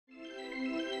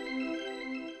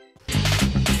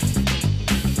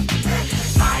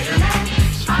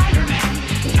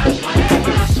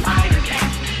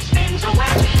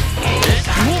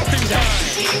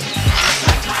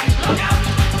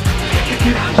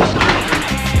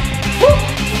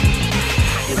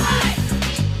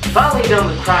Finally done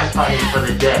with crime fighting for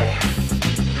the day.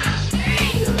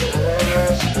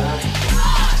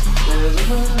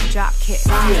 Drop kick.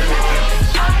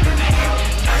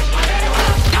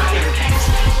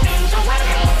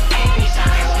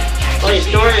 Funny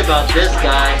story about this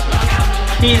guy.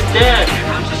 He's dead.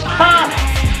 Ha!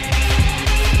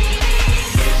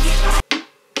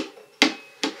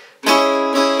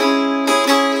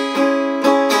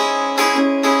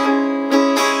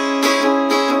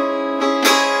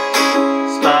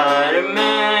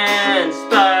 Spiderman,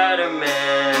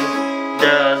 Spiderman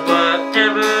does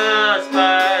whatever a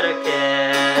spider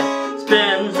can.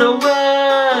 Spins the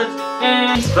webs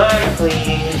and spider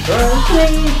clean, spider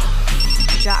clean.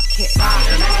 Drop kick.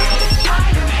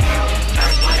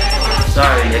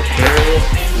 Sorry, Nick Fury,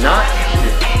 not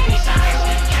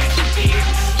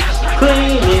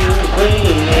cleaning,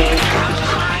 cleaning.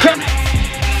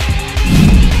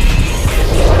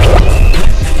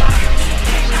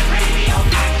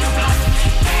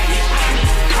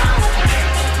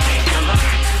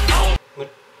 What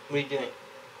are you doing?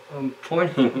 I'm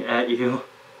pointing at you.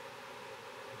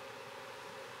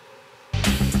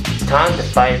 It's time to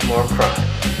fight more crime.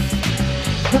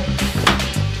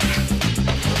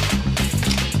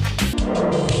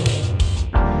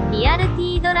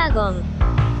 RealTDragon.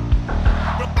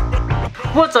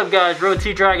 What's up guys,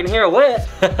 RealTDragon here with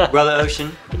Brother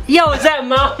Ocean. Yo, is that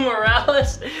Miles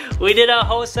Morales? We did a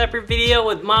whole separate video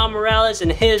with Miles Morales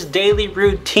and his daily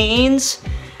routines.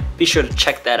 Be sure to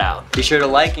check that out. Be sure to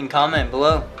like and comment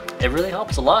below. It really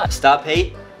helps a lot. Stop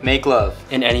hate, make love.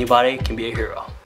 And anybody can be a hero.